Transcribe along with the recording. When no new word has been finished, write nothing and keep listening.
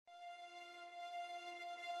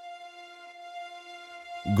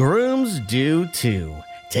Grooms do too.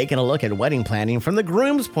 Taking a look at wedding planning from the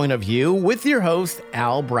groom's point of view with your host,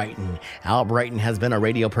 Al Brighton. Al Brighton has been a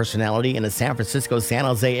radio personality in the San Francisco, San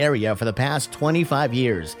Jose area for the past 25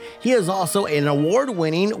 years. He is also an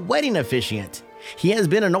award-winning wedding officiant. He has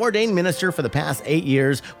been an ordained minister for the past 8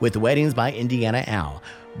 years with Weddings by Indiana Al.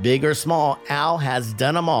 Big or small, Al has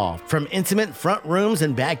done them all, from intimate front rooms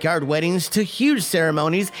and backyard weddings to huge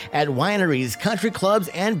ceremonies at wineries, country clubs,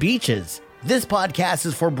 and beaches. This podcast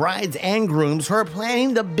is for brides and grooms who are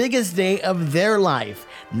planning the biggest day of their life.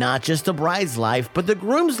 Not just the bride's life, but the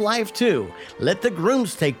groom's life too. Let the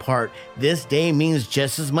grooms take part. This day means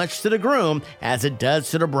just as much to the groom as it does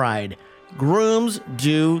to the bride. Grooms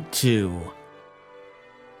do too.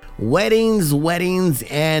 Weddings,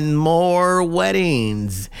 and more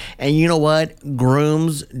weddings. And you know what?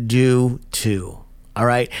 Grooms do too. All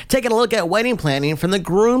right, taking a look at wedding planning from the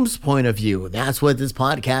groom's point of view. That's what this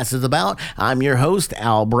podcast is about. I'm your host,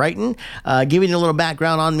 Al Brighton. Giving you a little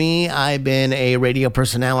background on me, I've been a radio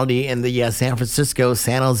personality in the San Francisco,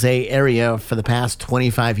 San Jose area for the past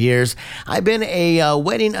 25 years. I've been a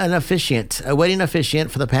wedding officiant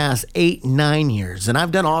for the past 8-9 years, and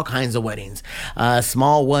I've done all kinds of weddings.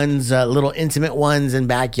 Small ones, little intimate ones in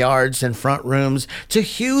backyards and front rooms, to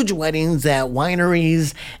huge weddings at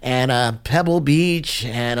wineries and Pebble Beach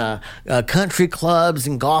and country clubs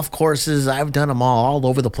and golf courses. I've done them all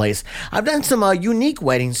over the place. I've done some unique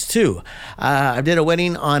weddings too. I did a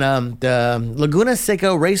wedding on the Laguna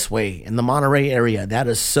Seca Raceway in the Monterey area. That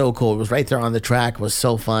is so cool. It was right there on the track. It was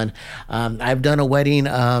so fun. I've done a wedding,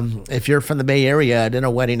 if you're from the Bay Area, I did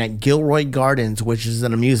a wedding at Gilroy Gardens, which is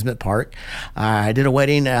an amusement park. I did a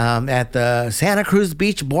wedding at the Santa Cruz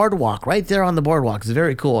Beach Boardwalk, right there on the boardwalk. It's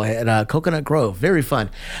very cool, at Coconut Grove. Very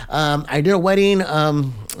fun. I did a wedding,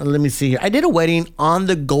 let me see here. I did a wedding on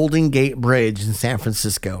the Golden Gate Bridge in San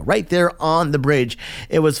Francisco, right there on the bridge.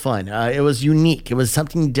 It was fun. It was unique. It was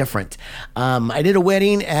something different. I did a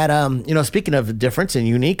wedding at, speaking of difference and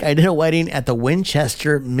unique, I did a wedding at the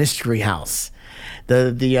Winchester Mystery House.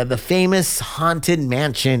 The famous haunted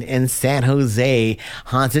mansion in San Jose,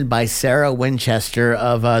 haunted by Sarah Winchester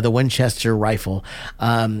of the Winchester Rifle,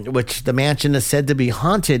 which the mansion is said to be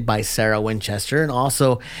haunted by Sarah Winchester, and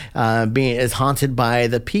also is haunted by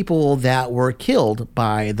the people that were killed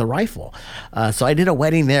by the rifle. So I did a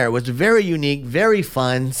wedding there. It was very unique, very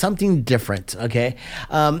fun, something different. Okay,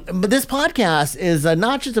 but this podcast is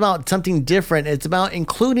not just about something different. It's about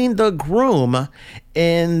including the groom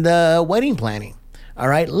in the wedding planning. All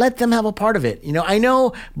right, let them have a part of it. I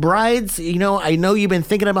know brides, I know you've been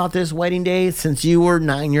thinking about this wedding day since you were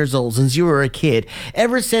 9 years old, since you were a kid.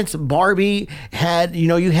 Ever since Barbie had,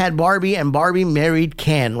 you had Barbie and Barbie married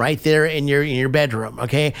Ken right there in your bedroom,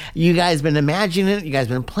 okay? You guys been imagining it, you guys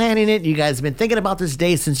been planning it, you guys been thinking about this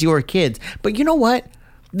day since you were kids. But you know what?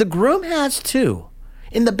 The groom has too.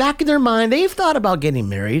 In the back of their mind, they've thought about getting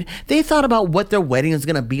married. They thought about what their wedding is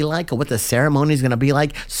going to be like or what the ceremony is going to be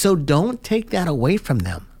like. So don't take that away from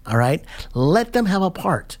them, all right? Let them have a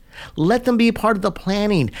part. Let them be part of the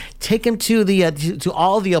planning. Take them to the to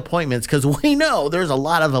all the appointments, because we know there's a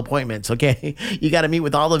lot of appointments. Okay, you got to meet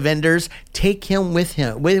with all the vendors. Take him with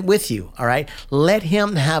you. All right, let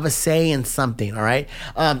him have a say in something. All right,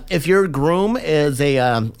 if your groom is a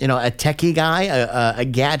techie guy, a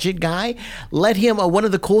gadget guy, let him. One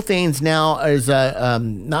of the cool things now is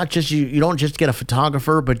not just you don't just get a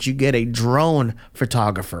photographer, but you get a drone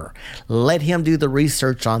photographer. Let him do the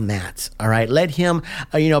research on that. All right, let him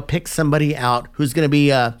pick somebody out who's going to be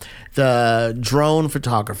the drone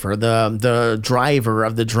photographer, the driver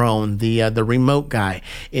of the drone, the remote guy.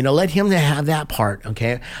 Let him have that part.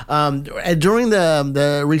 Okay. During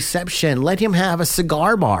the reception, let him have a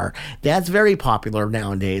cigar bar. That's very popular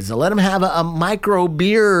nowadays. Let him have a micro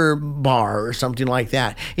beer bar or something like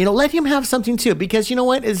that. Let him have something too, because you know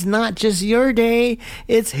what? It's not just your day.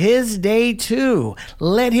 It's his day too.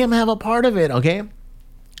 Let him have a part of it. Okay.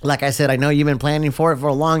 Like I said, I know you've been planning for it for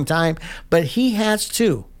a long time, but he has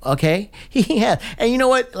too. Okay, he has. And you know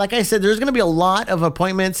what? Like I said, there's going to be a lot of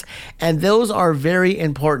appointments, and those are very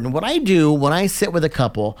important. What I do when I sit with a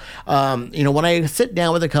couple, when I sit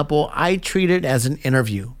down with a couple, I treat it as an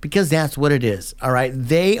interview, because that's what it is. All right.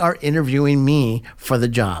 They are interviewing me for the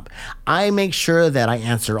job. I make sure that I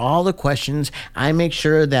answer all the questions. I make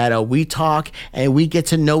sure that we talk and we get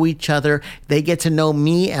to know each other. They get to know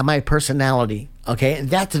me and my personality. Okay, and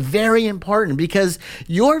that's very important, because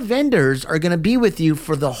your vendors are going to be with you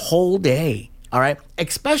for the whole day. All right,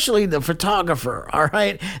 especially the photographer. All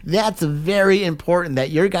right, that's very important, that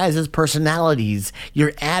your guys' personalities,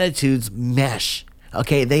 your attitudes mesh.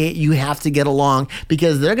 Okay, you have to get along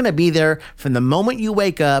because they're going to be there from the moment you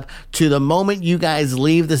wake up to the moment you guys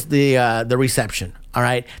leave the reception. All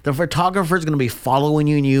right. The photographer is going to be following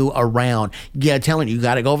you around. Yeah, telling you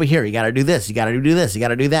got to go over here. You got to do this. You got to do this. You got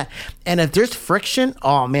to do that. And if there's friction,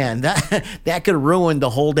 oh man, that could ruin the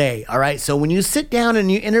whole day. All right. So when you sit down and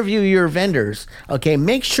you interview your vendors, okay,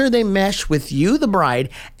 make sure they mesh with you, the bride,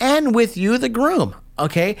 and with you, the groom.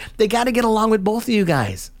 Okay. They got to get along with both of you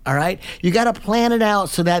guys. All right. You got to plan it out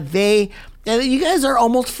so that you guys are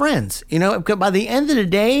almost friends. You know, by the end of the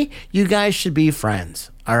day, you guys should be friends.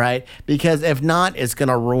 All right. Because if not, it's going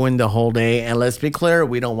to ruin the whole day. And let's be clear,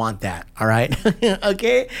 we don't want that. All right.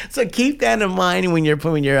 Okay. So keep that in mind when you're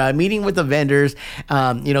meeting with the vendors.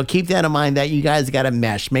 Keep that in mind that you guys got to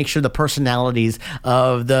mesh. Make sure the personalities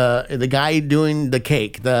of the guy doing the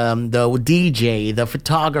cake, the DJ, the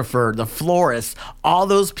photographer, the florist, all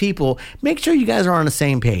those people, make sure you guys are on the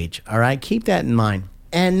same page. All right. Keep that in mind.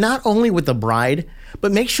 And not only with the bride,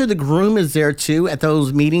 but make sure the groom is there too at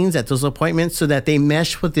those meetings, at those appointments, so that they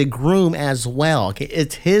mesh with the groom as well. Okay,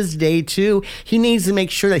 it's his day too. He needs to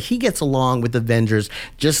make sure that he gets along with the vendors,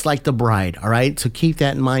 just like the bride. All right, so keep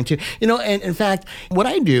that in mind too. And in fact, what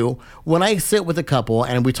I do when I sit with a couple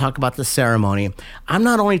and we talk about the ceremony, I'm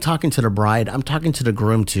not only talking to the bride, I'm talking to the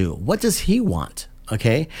groom too. What does he want?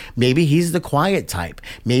 Okay, maybe he's the quiet type.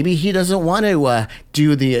 Maybe he doesn't want to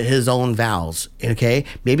do his own vows. Okay,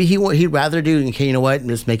 maybe he'd rather do. Okay, you know what?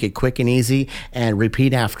 Just make it quick and easy and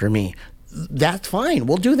repeat after me. That's fine.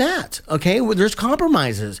 We'll do that. Okay. Well, there's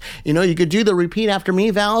compromises. You could do the repeat after me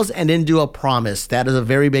vows and then do a promise. That is a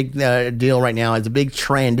very big deal right now. It's a big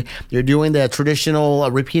trend. You're doing the traditional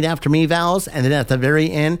repeat after me vows. And then at the very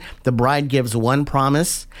end, the bride gives one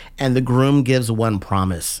promise and the groom gives one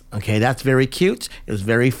promise. Okay. That's very cute. It was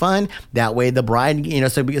very fun. That way the bride,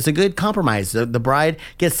 so it's a good compromise. The bride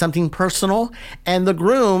gets something personal and the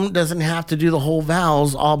groom doesn't have to do the whole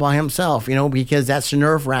vows all by himself, because that's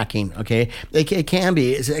nerve wracking. Okay. It can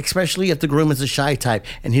be, especially if the groom is a shy type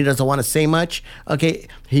and he doesn't want to say much. Okay,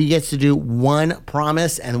 he gets to do one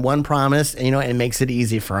promise, and it makes it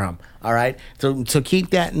easy for him. All right, so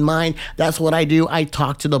keep that in mind. That's what I do. I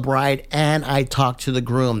talk to the bride and I talk to the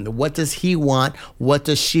groom. What does he want? What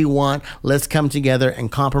does she want? Let's come together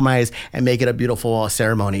and compromise and make it a beautiful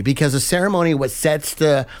ceremony, because the ceremony what sets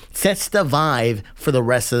the vibe for the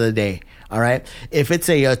rest of the day. All right. If it's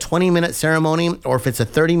a 20-minute ceremony, or if it's a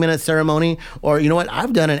 30-minute ceremony, or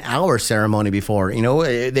I've done an hour ceremony before.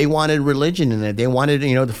 They wanted religion in it. They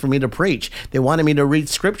wanted, for me to preach. They wanted me to read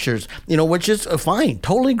scriptures, which is fine.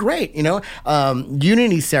 Totally great.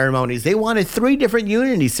 Unity ceremonies. They wanted 3 different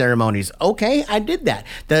unity ceremonies. Okay. I did that.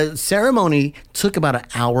 The ceremony took about an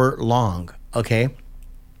hour long. Okay.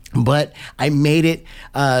 But I made it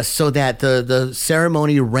so that the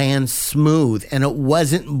ceremony ran smooth and it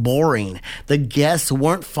wasn't boring. The guests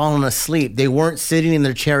weren't falling asleep. They weren't sitting in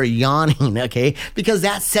their chair yawning, okay? Because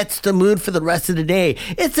that sets the mood for the rest of the day.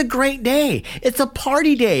 It's a great day. It's a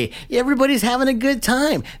party day. Everybody's having a good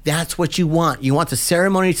time. That's what you want. You want the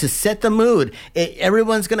ceremony to set the mood.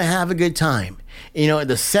 Everyone's going to have a good time.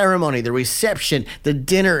 The ceremony, the reception, the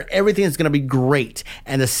dinner, everything is going to be great.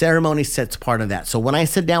 And the ceremony sets part of that. So when I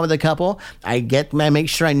sit down with a couple, I make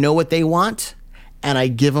sure I know what they want and I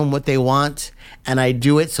give them what they want. And I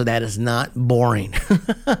do it so that it's not boring.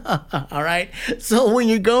 All right. So when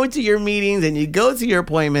you go to your meetings and you go to your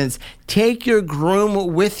appointments, take your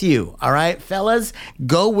groom with you. All right, fellas,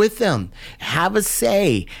 go with them. Have a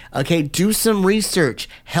say. Okay. Do some research.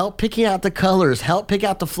 Help picking out the colors. Help pick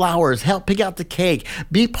out the flowers. Help pick out the cake.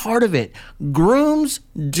 Be part of it. Grooms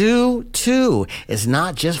do too. It's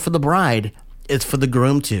not just for the bride. It's for the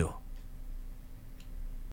groom too.